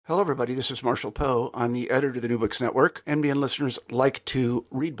Hello, everybody. This is Marshall Poe. I'm the editor of the New Books Network. NBN listeners like to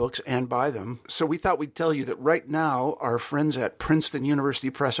read books and buy them. So we thought we'd tell you that right now, our friends at Princeton University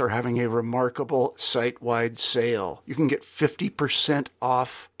Press are having a remarkable site-wide sale. You can get 50%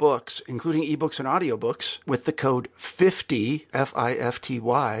 off books, including ebooks and audiobooks, with the code 50,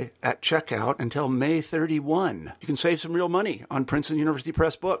 F-I-F-T-Y, at checkout until May 31. You can save some real money on Princeton University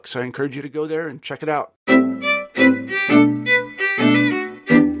Press books. I encourage you to go there and check it out.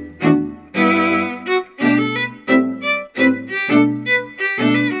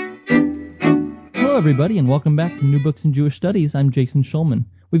 Hello, everybody, and welcome back to New Books in Jewish Studies. I'm Jason Schulman.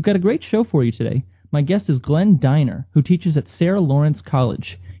 We've got a great show for you today. My guest is Glenn Diner, who teaches at Sarah Lawrence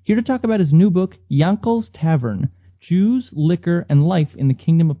College, here to talk about his new book, Yankel's Tavern, Jews, Liquor, and Life in the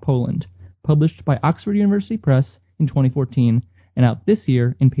Kingdom of Poland, published by Oxford University Press in 2014 and out this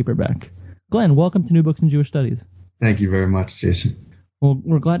year in paperback. Glenn, welcome to New Books in Jewish Studies. Thank you very much, Jason. Well,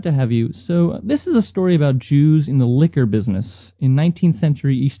 we're glad to have you. So this is a story about Jews in the liquor business in 19th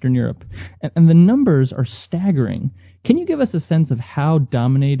century Eastern Europe, and the numbers are staggering. Can you give us a sense of how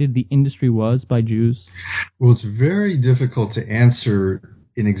dominated the industry was by Jews? Well, it's very difficult to answer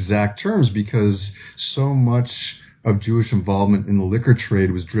in exact terms because so much of Jewish involvement in the liquor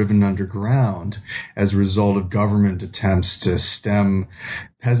trade was driven underground as a result of government attempts to stem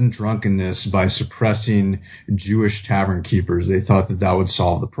peasant drunkenness by suppressing Jewish tavern keepers. They thought that that would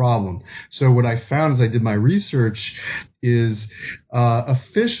solve the problem. So what I found as I did my research is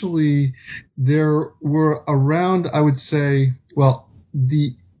officially there were around, I would say, well,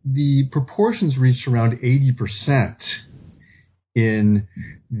 the proportions reached around 80% in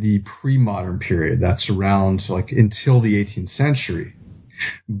the pre-modern period. That's around until the 18th century.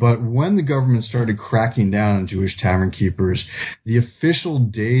 But when the government started cracking down on Jewish tavern keepers, the official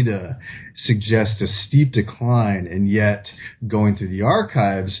data suggests a steep decline, and yet going through the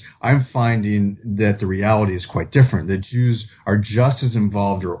archives, I'm finding that the reality is quite different. That Jews are just as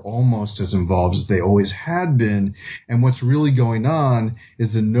involved or almost as involved as they always had been, and what's really going on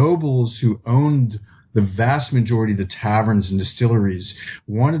is the nobles who owned the vast majority of the taverns and distilleries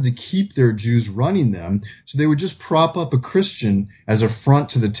wanted to keep their Jews running them, so they would just prop up a Christian as a front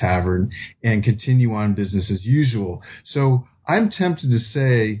to the tavern and continue on business as usual. So I'm tempted to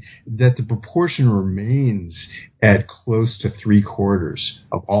say that the proportion remains at close to 3/4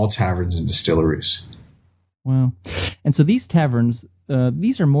 of all taverns and distilleries. Wow. And so these taverns,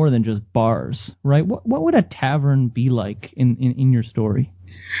 these are more than just bars, right? What would a tavern be like in your story?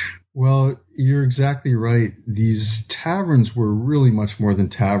 Well, you're exactly right. These taverns were really much more than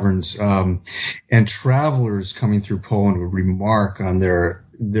taverns, and travelers coming through Poland would remark on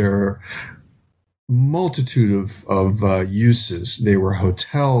their multitude of uses. They were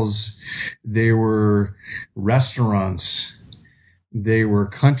hotels, they were restaurants, they were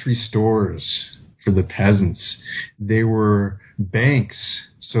country stores for the peasants, they were banks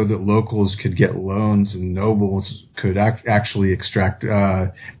so that locals could get loans and nobles could actually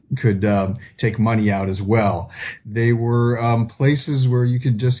take money out as well. They were places where you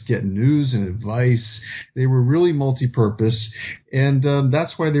could just get news and advice. They were really multi-purpose, and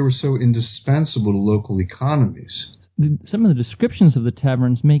that's why they were so indispensable to local economies. Some of the descriptions of the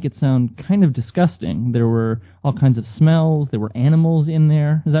taverns make it sound kind of disgusting. There were all kinds of smells. There were animals in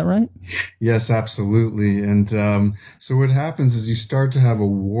there. Is that right? Yes, absolutely. And so what happens is you start to have a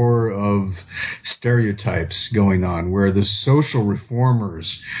war of stereotypes going on where the social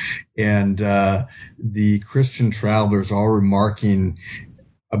reformers and the Christian travelers all remarking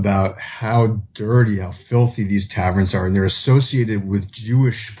about how dirty, how filthy these taverns are, and they're associated with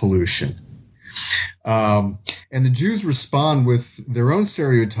Jewish pollution. And the Jews respond with their own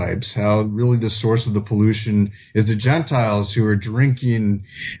stereotypes, how really the source of the pollution is the Gentiles who are drinking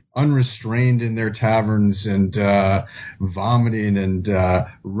unrestrained in their taverns and vomiting and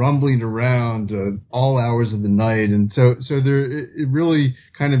rumbling around all hours of the night. And so it really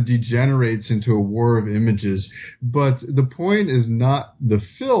kind of degenerates into a war of images. But the point is not the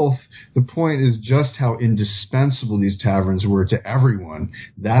filth. The point is just how indispensable these taverns were to everyone.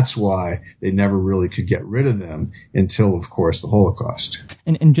 That's why they never really could get rid of them until, of course, the Holocaust.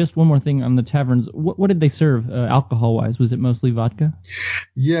 And just one more thing on the taverns. What did they serve alcohol-wise? Was it mostly vodka?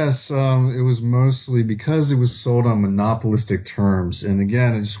 Yes, it was mostly because it was sold on monopolistic terms. And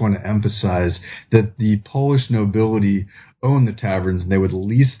again, I just want to emphasize that the Polish nobility owned the taverns and they would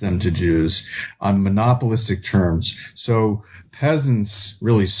lease them to Jews on monopolistic terms. So peasants,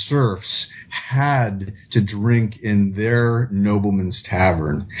 really serfs, had to drink in their nobleman's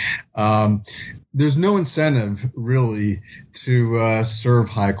tavern. There's no incentive, really, to serve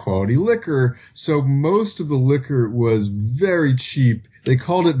high-quality liquor, so most of the liquor was very cheap. They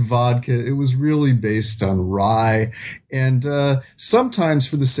called it vodka. It was really based on rye. And sometimes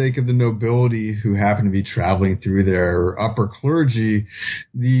for the sake of the nobility who happened to be traveling through there, or upper clergy,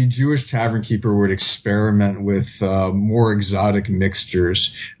 the Jewish tavern keeper would experiment with more exotic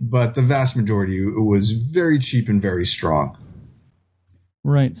mixtures. But the vast majority was very cheap and very strong.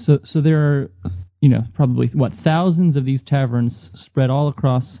 Right. So there are, probably, thousands of these taverns spread all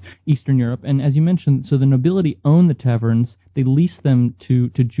across Eastern Europe. And as you mentioned, so the nobility owned the taverns. They leased them to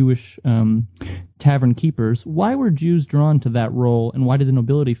Jewish tavern keepers. Why were Jews drawn to that role, and why did the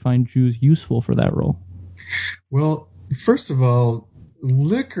nobility find Jews useful for that role? Well, first of all,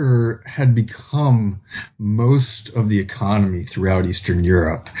 liquor had become most of the economy throughout Eastern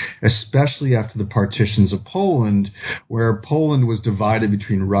Europe, especially after the partitions of Poland, where Poland was divided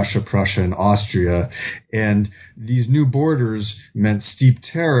between Russia, Prussia, and Austria, and these new borders meant steep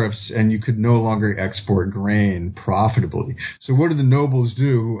tariffs, and you could no longer export grain profitably. So what do the nobles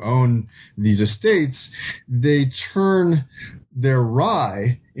do who own these estates? They turn their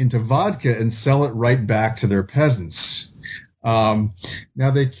rye into vodka and sell it right back to their peasants.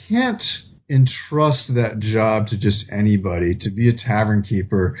 Now, they can't entrust that job to just anybody. To be a tavern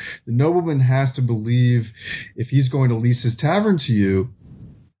keeper, the nobleman has to believe, if he's going to lease his tavern to you,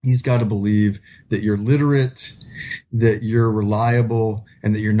 he's got to believe that you're literate, that you're reliable,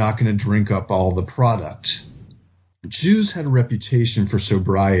 and that you're not going to drink up all the product. Jews had a reputation for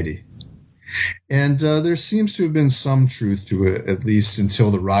sobriety. And there seems to have been some truth to it, at least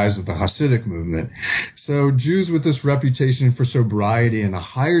until the rise of the Hasidic movement. So Jews with this reputation for sobriety and a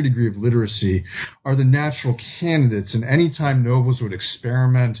higher degree of literacy are the natural candidates. And any time nobles would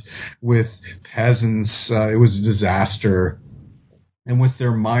experiment with peasants, it was a disaster. And with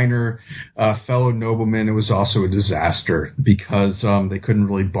their minor fellow noblemen, it was also a disaster because they couldn't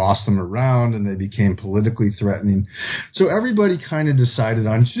really boss them around and they became politically threatening. So everybody kind of decided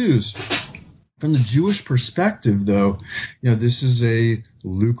on Jews. From the Jewish perspective, though, this is a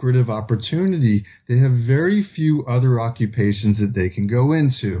lucrative opportunity. They have very few other occupations that they can go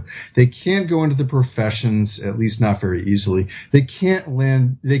into. They can't go into the professions, at least not very easily. They can't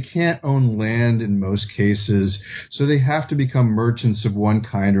own land in most cases, so they have to become merchants of one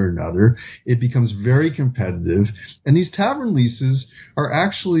kind or another. It becomes very competitive, and these tavern leases are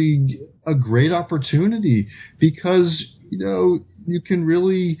actually a great opportunity because you can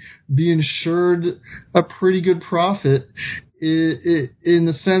really be insured a pretty good profit in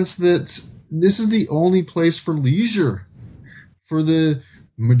the sense that this is the only place for leisure for the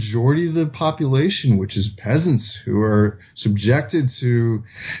majority of the population, which is peasants who are subjected to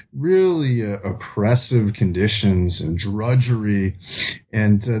really oppressive conditions and drudgery.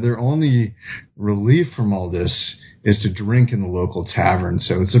 And their only relief from all this is to drink in the local tavern.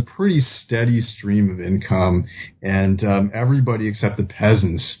 So it's a pretty steady stream of income, and everybody except the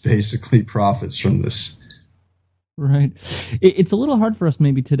peasants basically profits from this. Right. It's a little hard for us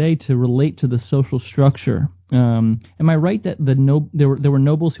maybe today to relate to the social structure. Am I right that there were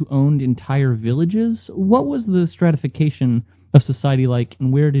nobles who owned entire villages? What was the stratification of society like,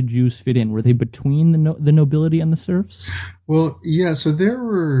 and where did Jews fit in? Were they between the nobility and the serfs? Well, yeah, so there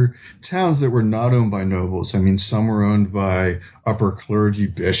were towns that were not owned by nobles. I mean, some were owned by upper clergy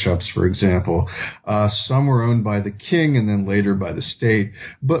bishops, for example. Some were owned by the king and then later by the state.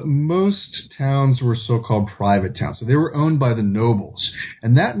 But most towns were so-called private towns. So they were owned by the nobles.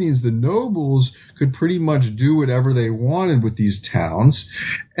 And that means the nobles could pretty much do whatever they wanted with these towns.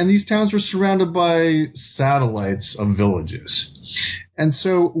 And these towns were surrounded by satellites of villages. And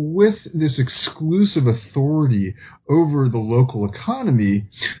so with this exclusive authority over the local economy,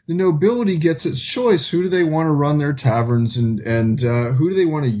 the nobility gets its choice. Who do they want to run their taverns and who do they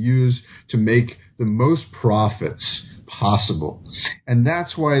want to use to make the most profits possible? And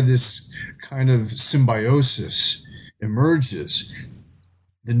that's why this kind of symbiosis emerges.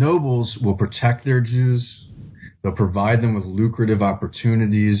 The nobles will protect their Jews. They'll provide them with lucrative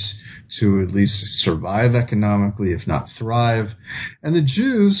opportunities to at least survive economically, if not thrive. And the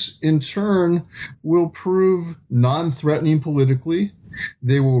Jews, in turn, will prove non-threatening politically.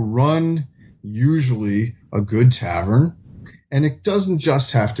 They will run, usually, a good tavern. And it doesn't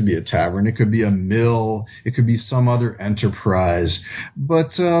just have to be a tavern. It could be a mill. It could be some other enterprise. But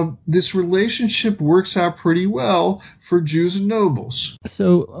this relationship works out pretty well for Jews and nobles.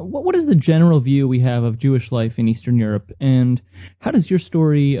 So what is the general view we have of Jewish life in Eastern Europe? And how does your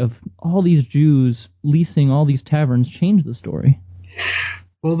story of all these Jews leasing all these taverns change the story?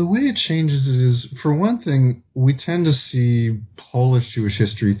 Well, the way it changes is, for one thing, we tend to see Polish Jewish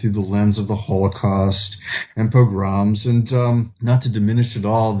history through the lens of the Holocaust and pogroms, and not to diminish at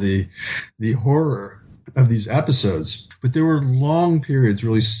all the horror of these episodes. But there were long periods,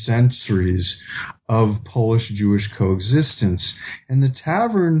 really centuries, of Polish-Jewish coexistence. And the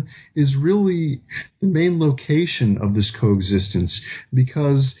tavern is really the main location of this coexistence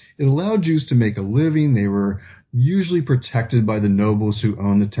because it allowed Jews to make a living. They were usually protected by the nobles who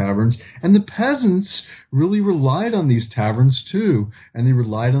owned the taverns, and the peasants really relied on these taverns too, and they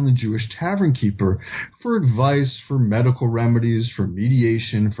relied on the Jewish tavern keeper for advice, for medical remedies, for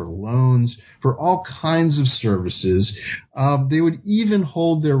mediation, for loans, for all kinds of services. They would even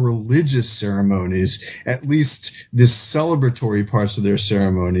hold their religious ceremonies, at least the celebratory parts of their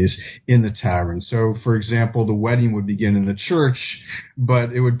ceremonies, in the tavern. So, for example, the wedding would begin in the church,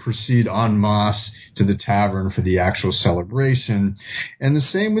 but it would proceed en masse to the tavern for the actual celebration. And the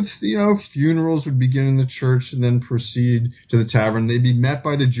same with, funerals would begin in the church and then proceed to the tavern. They'd be met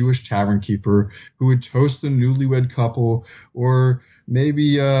by the Jewish tavern keeper who would toast the newlywed couple or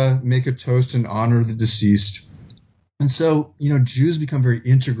maybe make a toast in honor of the deceased. And so, Jews become very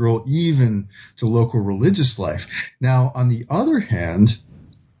integral even to local religious life. Now, on the other hand,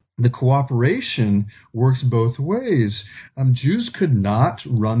 the cooperation works both ways. Jews could not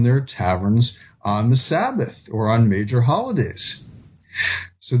run their taverns on the Sabbath or on major holidays.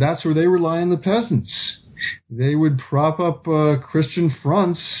 So that's where they rely on the peasants. They would prop up Christian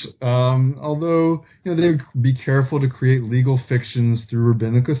fronts, although they would be careful to create legal fictions through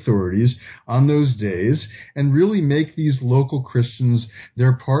rabbinic authorities on those days and really make these local Christians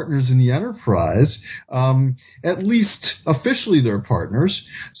their partners in the enterprise, at least officially their partners,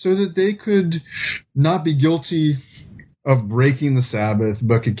 so that they could not be guilty of breaking the Sabbath,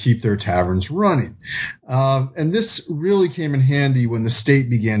 but could keep their taverns running. And this really came in handy when the state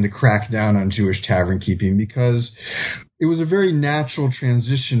began to crack down on Jewish tavern keeping, because it was a very natural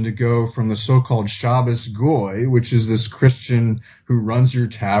transition to go from the so-called Shabbos Goy, which is this Christian who runs your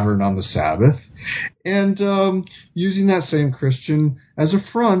tavern on the Sabbath, and using that same Christian as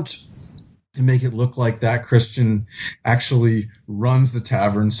a front to make it look like that Christian actually runs the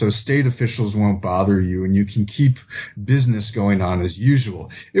tavern so state officials won't bother you and you can keep business going on as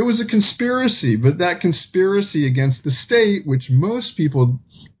usual. It was a conspiracy, but that conspiracy against the state, which most people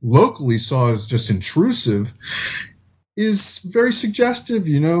locally saw as just intrusive, is very suggestive,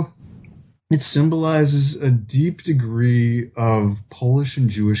 It symbolizes a deep degree of Polish and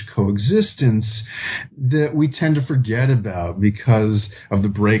Jewish coexistence that we tend to forget about because of the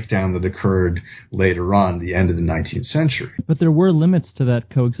breakdown that occurred later on, the end of the 19th century. But there were limits to that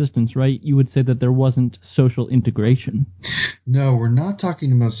coexistence, right? You would say that there wasn't social integration. No, we're not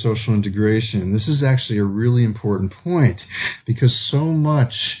talking about social integration. This is actually a really important point because so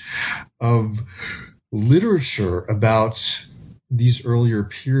much of literature about these earlier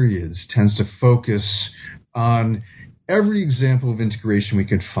periods tends to focus on every example of integration we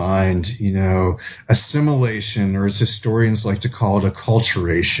could find, assimilation, or as historians like to call it,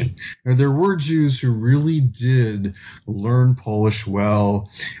 acculturation. There were Jews who really did learn Polish well,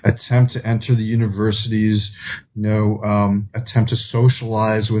 attempt to enter the universities, attempt to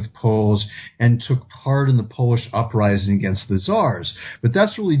socialize with Poles, and took part in the Polish uprising against the Tsars. But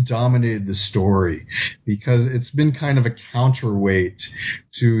that's really dominated the story because it's been kind of a counterweight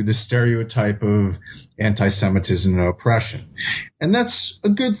to the stereotype of anti-Semitism and oppression. And that's a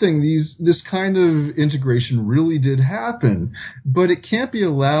good thing. This kind of integration really did happen, but it can't be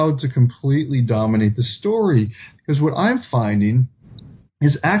allowed to completely dominate the story, because what I'm finding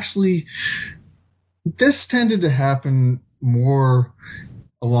is actually this tended to happen more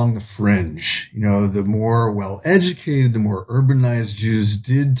along the fringe. The more well-educated, the more urbanized Jews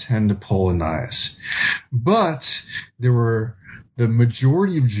did tend to Polonize. But there were the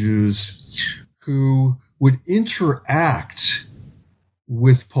majority of Jews who would interact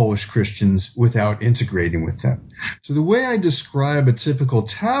with Polish Christians without integrating with them. So the way I describe a typical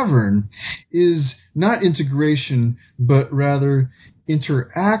tavern is not integration, but rather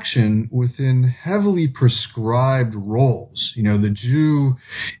interaction within heavily prescribed roles. The Jew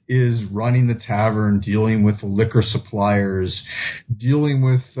is running the tavern, dealing with liquor suppliers, dealing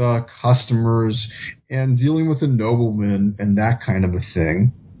with customers, and dealing with a nobleman and that kind of a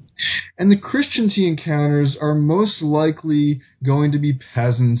thing. And the Christians he encounters are most likely going to be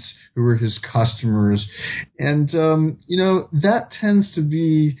peasants who are his customers. And, that tends to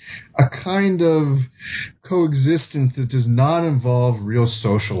be a kind of coexistence that does not involve real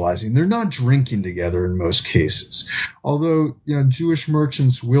socializing. They're not drinking together in most cases. Although, Jewish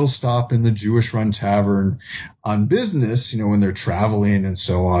merchants will stop in the Jewish-run tavern on business, when they're traveling and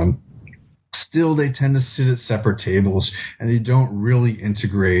so on. still they tend to sit at separate tables and they don't really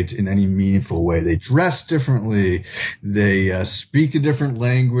integrate in any meaningful way. They dress differently, they speak a different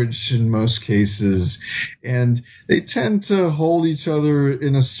language in most cases, and they tend to hold each other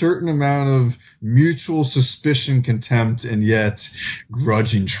in a certain amount of mutual suspicion, contempt, and yet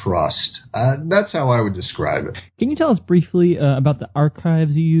grudging trust. That's how I would describe it. Can you tell us briefly about the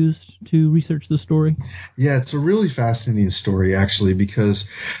archives you used to research the story? Yeah, it's a really fascinating story, actually, because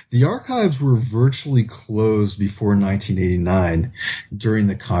the archives were virtually closed before 1989 during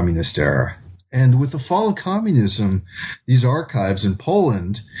the communist era. And with the fall of communism, these archives in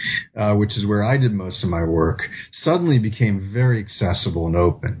Poland, which is where I did most of my work, suddenly became very accessible and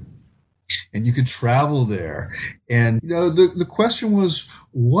open. And you could travel there. And, the question was,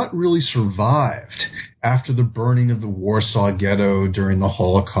 what really survived after the burning of the Warsaw Ghetto during the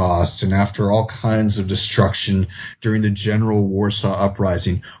Holocaust and after all kinds of destruction during the general Warsaw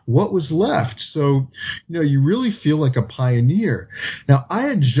Uprising? What was left? So, you really feel like a pioneer. Now, I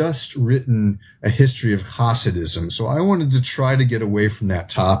had just written a history of Hasidism, so I wanted to try to get away from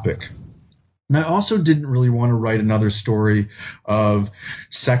that topic. And I also didn't really want to write another story of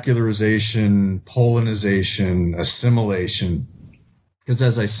secularization, Polonization, assimilation, because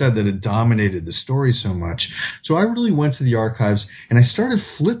as I said, that had dominated the story so much. So I really went to the archives and I started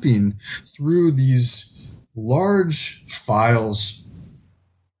flipping through these large files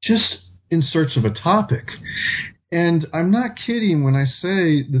just in search of a topic. And I'm not kidding when I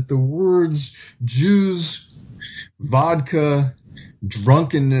say that the words Jews, vodka,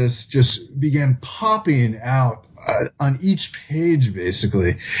 drunkenness just began popping out on each page,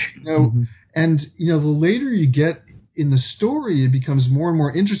 basically. And the later you get in the story, it becomes more and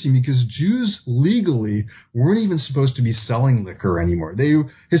more interesting because Jews legally weren't even supposed to be selling liquor anymore.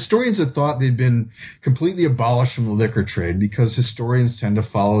 Historians had thought they'd been completely abolished from the liquor trade because historians tend to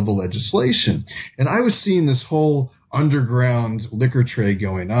follow the legislation. And I was seeing this whole underground liquor trade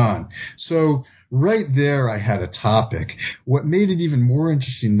going on. So right there, I had a topic. What made it even more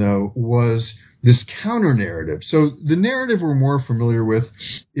interesting, though, was this counter-narrative. So the narrative we're more familiar with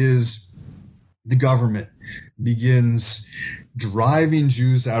is the government begins driving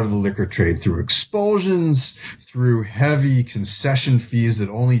Jews out of the liquor trade through expulsions, through heavy concession fees that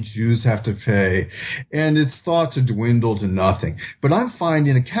only Jews have to pay, and it's thought to dwindle to nothing. But I'm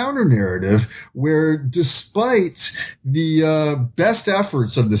finding a counter-narrative where, despite the best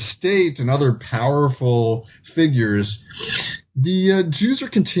efforts of the state and other powerful figures, the Jews are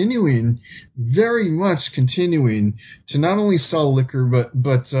very much continuing to not only sell liquor,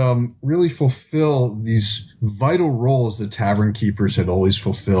 but really fulfill these vital roles that tavern keepers had always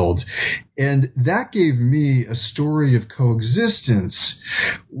fulfilled. And that gave me a story of coexistence,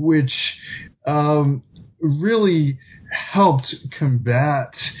 which really helped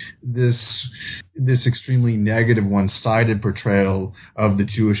combat this extremely negative, one-sided portrayal of the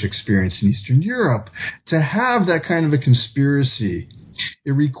Jewish experience in Eastern Europe. To have that kind of a conspiracy,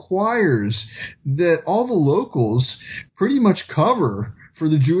 it requires that all the locals pretty much cover for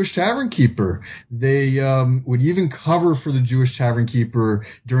the Jewish tavern keeper. They would even cover for the Jewish tavern keeper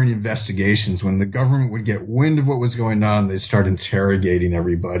during investigations. When the government would get wind of what was going on, they'd start interrogating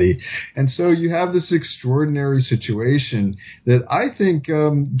everybody. And so you have this extraordinary situation that I think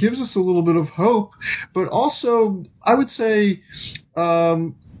gives us a little bit of hope, but also, I would say,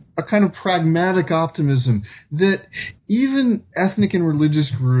 a kind of pragmatic optimism that even ethnic and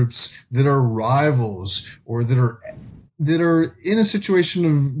religious groups that are rivals or that are in a situation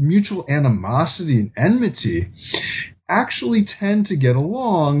of mutual animosity and enmity actually tend to get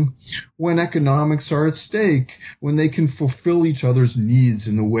along when economics are at stake, when they can fulfill each other's needs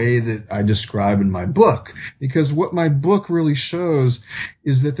in the way that I describe in my book. Because what my book really shows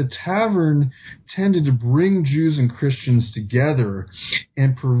is that the tavern tended to bring Jews and Christians together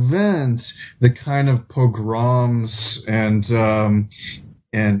and prevent the kind of pogroms and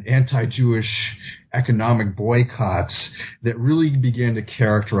anti-Jewish economic boycotts that really began to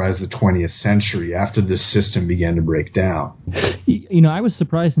characterize the 20th century after this system began to break down. I was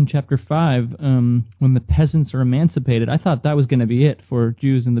surprised in Chapter 5 when the peasants are emancipated. I thought that was going to be it for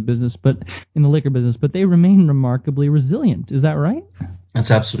Jews in the liquor business, but they remain remarkably resilient. Is that right? That's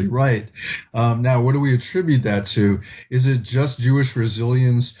absolutely right. Now, what do we attribute that to? Is it just Jewish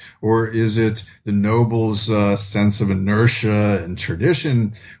resilience, or is it the nobles' sense of inertia and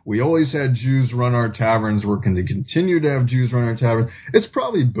tradition? We always had Jews run our taverns. We're going to continue to have Jews run our taverns. It's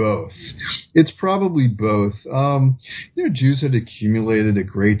probably both. Jews had accumulated a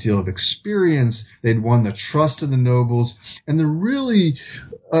great deal of experience. They'd won the trust of the nobles, and the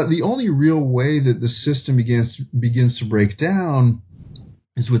only real way that the system begins to break down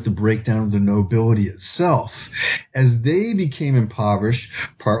is with the breakdown of the nobility itself. As they became impoverished,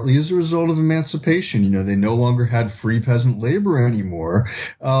 partly as a result of emancipation, they no longer had free peasant labor anymore.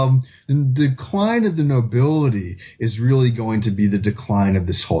 The decline of the nobility is really going to be the decline of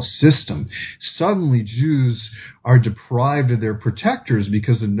this whole system. Suddenly, Jews are deprived of their protectors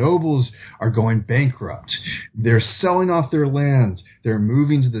because the nobles are going bankrupt. They're selling off their lands. They're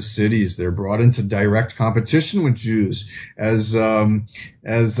moving to the cities. They're brought into direct competition with Jews as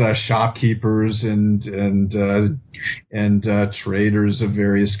shopkeepers and traders of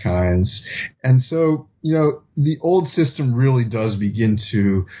various kinds. And so, the old system really does begin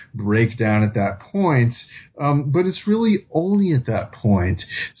to break down at that point, but it's really only at that point.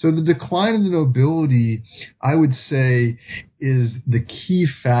 So the decline of the nobility, I would say, is the key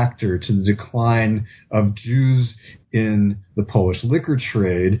factor to the decline of Jews in the Polish liquor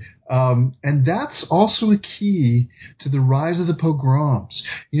trade. And that's also a key to the rise of the pogroms.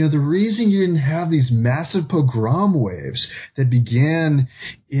 The reason you didn't have these massive pogrom waves that began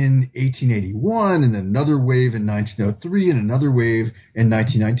in 1881 and another wave in 1903 and another wave in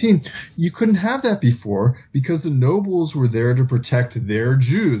 1919, you couldn't have that before because the nobles were there to protect their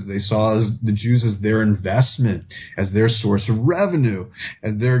Jews. They saw the Jews as their investment, as their source of revenue,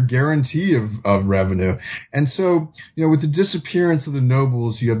 as their guarantee of revenue. And so, with the disappearance of the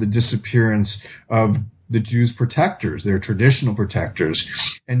nobles, you have the disappearance of the Jews' protectors, their traditional protectors.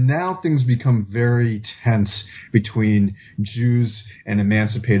 And now things become very tense between Jews and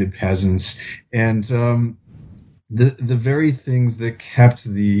emancipated peasants. And the very things that kept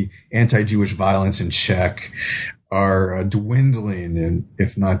the anti-Jewish violence in check are dwindling and,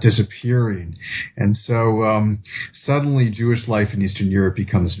 if not disappearing. And so suddenly Jewish life in Eastern Europe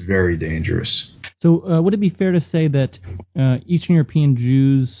becomes very dangerous. So would it be fair to say that Eastern European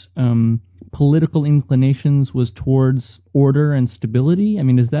Jews' political inclinations was towards order and stability? I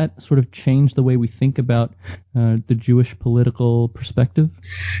mean, does that sort of change the way we think about the Jewish political perspective?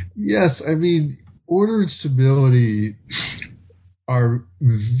 Yes, I mean, order and stability are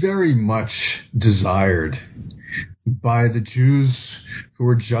very much desired by the Jews who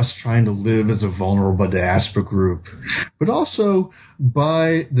are just trying to live as a vulnerable diaspora group, but also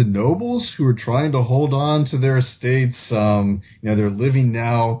by the nobles who are trying to hold on to their estates. They're living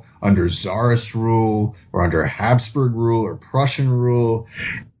now under Tsarist rule or under Habsburg rule or Prussian rule.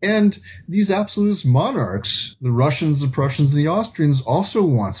 And these absolutist monarchs, the Russians, the Prussians, and the Austrians, also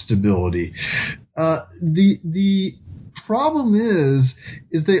want stability. The problem is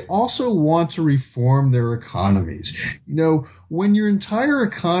they also want to reform their economies. When your entire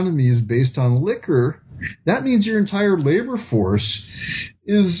economy is based on liquor, that means your entire labor force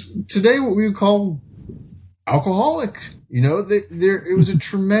is today what we would call alcoholic. It was a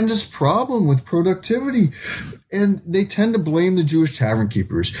tremendous problem with productivity, and they tend to blame the Jewish tavern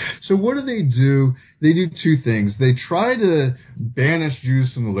keepers. So what do? They do two things. They try to banish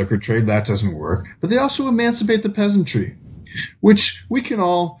Jews from the liquor trade. That doesn't work. But they also emancipate the peasantry, which we can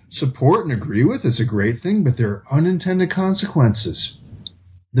all support and agree with. It's a great thing, but there are unintended consequences.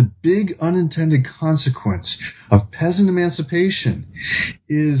 The big unintended consequence of peasant emancipation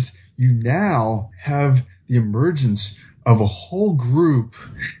is you now have the emergence of a whole group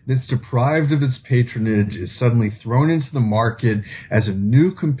that's deprived of its patronage, is suddenly thrown into the market as a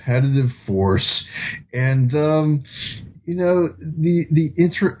new competitive force. And, the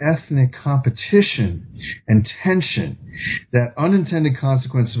interethnic competition and tension, that unintended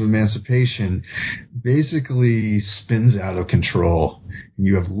consequence of emancipation, basically spins out of control.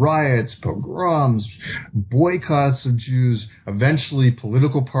 You have riots, pogroms, boycotts of Jews. Eventually,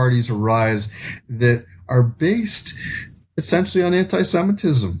 political parties arise that are based essentially on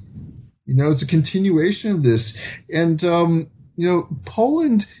anti-Semitism. It's a continuation of this. And,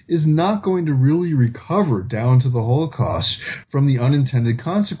 Poland is not going to really recover down to the Holocaust from the unintended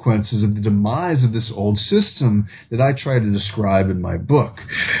consequences of the demise of this old system that I try to describe in my book.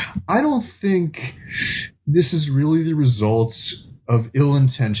 I don't think this is really the results of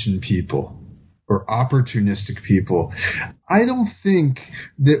ill-intentioned people or opportunistic people. I don't think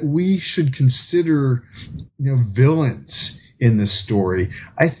that we should consider, villains in this story.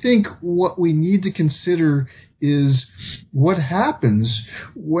 I think what we need to consider is what happens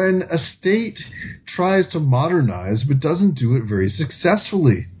when a state tries to modernize but doesn't do it very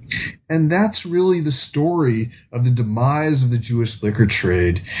successfully. And that's really the story of the demise of the Jewish liquor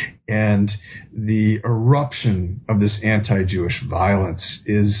trade and the eruption of this anti-Jewish violence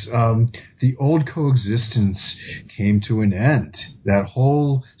is the old coexistence came to an end. That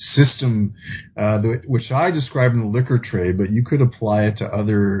whole system, which I describe in the liquor trade, but you could apply it to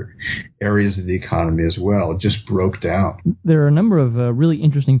other areas of the economy as well, just broke down. There are a number of really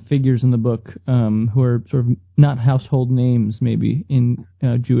interesting figures in the book who are sort of not household names, maybe, in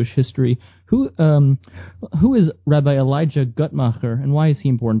Jewish history. Who is Rabbi Elijah Guttmacher, and why is he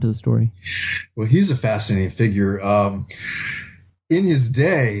important to the story? Well, he's a fascinating figure. In his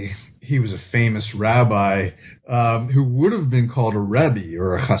day, he was a famous rabbi who would have been called a Rebbe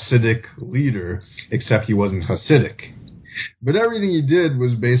or a Hasidic leader, except he wasn't Hasidic. But everything he did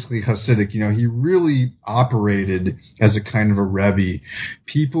was basically Hasidic. He really operated as a kind of a Rebbe.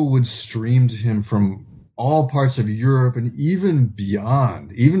 People would stream to him from all parts of Europe and even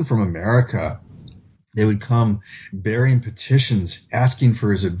beyond, even from America. They would come bearing petitions, asking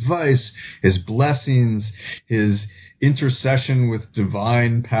for his advice, his blessings, his intercession with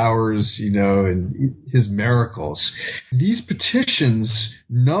divine powers, and his miracles. These petitions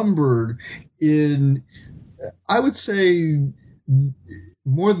numbered in, I would say,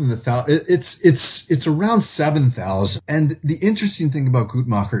 more than 1,000. It's around 7,000. And the interesting thing about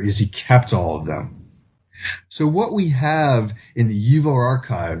Guttmacher is he kept all of them. So what we have in the YIVO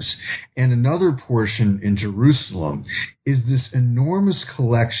archives and another portion in Jerusalem is this enormous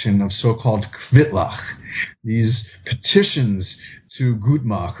collection of so-called kvitlach, these petitions to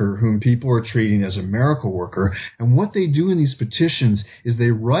Guttmacher, whom people are treating as a miracle worker. And what they do in these petitions is they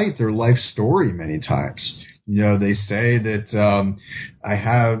write their life story many times. They say that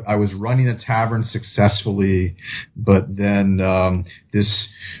I was running a tavern successfully, but then this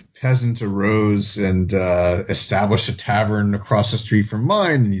peasant arose and established a tavern across the street from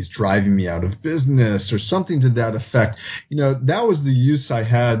mine, and he's driving me out of business, or something to that effect. That was the use I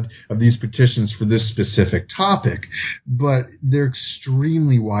had of these petitions for this specific topic, but they're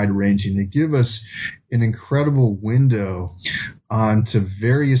extremely wide-ranging. They give us an incredible window onto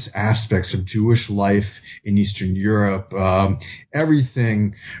various aspects of Jewish life in Eastern Europe,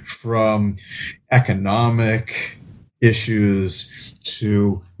 everything from economic issues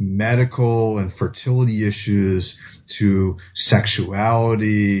to medical and fertility issues to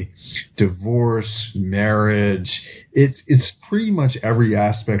sexuality, divorce, marriage. It's pretty much every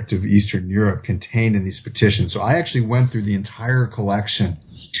aspect of Eastern Europe contained in these petitions. So I actually went through the entire collection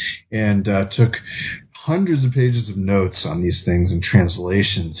and took hundreds of pages of notes on these things and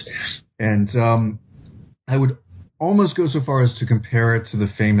translations. And I would almost go so far as to compare it to the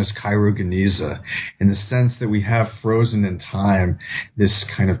famous Cairo Geniza, in the sense that we have frozen in time this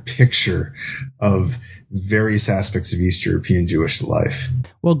kind of picture of various aspects of East European Jewish life.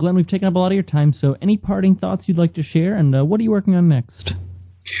 Well, Glenn, we've taken up a lot of your time, so any parting thoughts you'd like to share, and what are you working on next?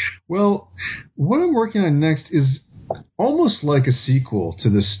 Well, what I'm working on next is almost like a sequel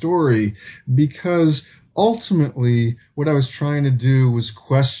to this story, because ultimately, what I was trying to do was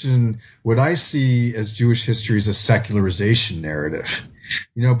question what I see as Jewish history as a secularization narrative.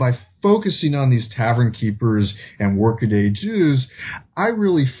 By focusing on these tavern keepers and workaday Jews, I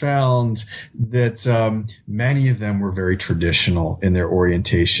really found that many of them were very traditional in their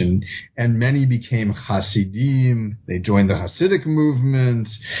orientation, and many became Hasidim. They joined the Hasidic movement,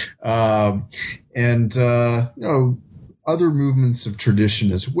 and other movements of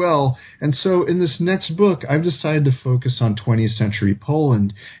tradition as well. And so in this next book, I've decided to focus on 20th century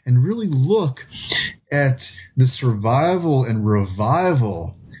Poland and really look at the survival and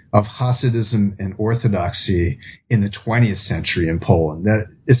revival of Hasidism and Orthodoxy in the 20th century in Poland, that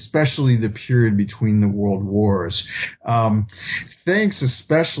especially the period between the world wars. Thanks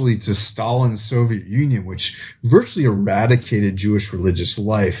especially to Stalin's Soviet Union, which virtually eradicated Jewish religious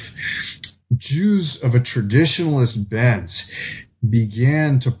life, Jews of a traditionalist bent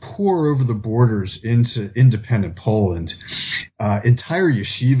began to pour over the borders into independent Poland. Entire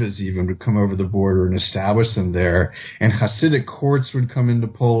yeshivas even would come over the border and establish them there, and Hasidic courts would come into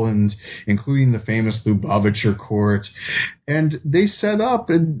Poland, including the famous Lubavitcher court, and they set up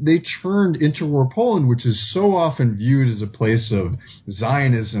and they turned interwar Poland, which is so often viewed as a place of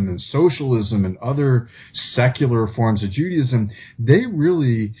Zionism and socialism and other secular forms of Judaism. They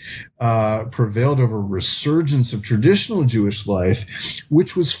really prevailed over a resurgence of traditional Jewish life,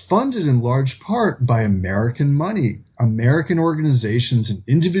 which was funded in large part by American money. American organizations and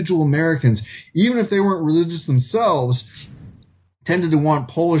individual Americans, even if they weren't religious themselves, tended to want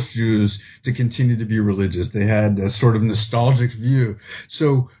Polish Jews to continue to be religious. They had a sort of nostalgic view.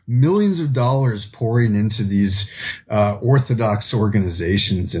 So millions of dollars pouring into these Orthodox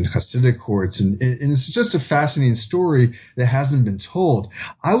organizations and Hasidic courts, and it's just a fascinating story that hasn't been told.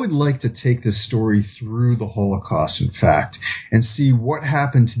 I would like to take this story through the Holocaust, in fact, and see what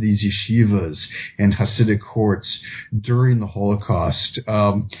happened to these yeshivas and Hasidic courts during the Holocaust.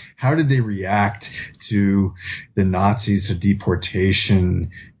 How did they react to the Nazis of deportation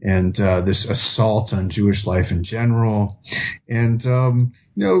and this assault on Jewish life in general, and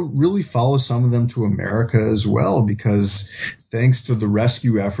really follow some of them to America as well, because thanks to the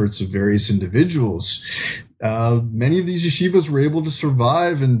rescue efforts of various individuals, many of these yeshivas were able to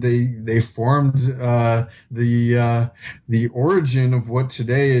survive, and they formed the origin of what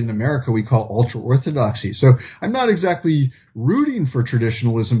today in America we call ultra-Orthodoxy. So I'm not exactly rooting for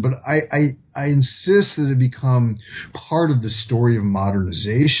traditionalism, but I insist that it become part of the story of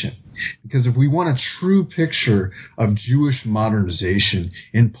modernization. Because if we want a true picture of Jewish modernization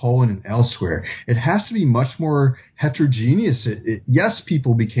in Poland and elsewhere, it has to be much more heterogeneous. Yes,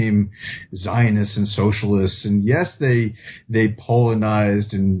 people became Zionists and socialists, and yes, they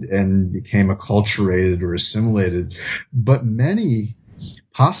Polonized and became acculturated or assimilated, but many,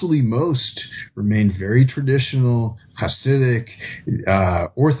 possibly most, remained very traditional, Hasidic,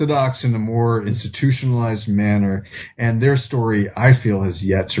 Orthodox in a more institutionalized manner, and their story, I feel, has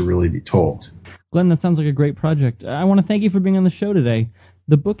yet to really be told. Glenn, that sounds like a great project. I want to thank you for being on the show today.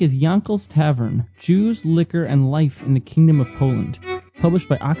 The book is Yankel's Tavern, Jews, Liquor, and Life in the Kingdom of Poland, published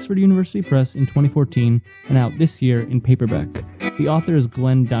by Oxford University Press in 2014 and out this year in paperback. The author is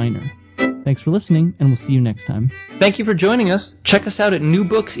Glenn Diner. Thanks for listening, and we'll see you next time. Thank you for joining us. Check us out at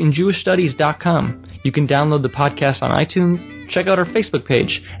newbooksinjewishstudies.com. You can download the podcast on iTunes, check out our Facebook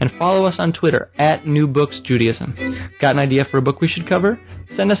page, and follow us on Twitter at NewBooksJudaism. Got an idea for a book we should cover?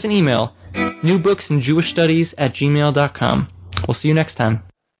 Send us an email, newbooksinjewishstudies@gmail.com. We'll see you next time.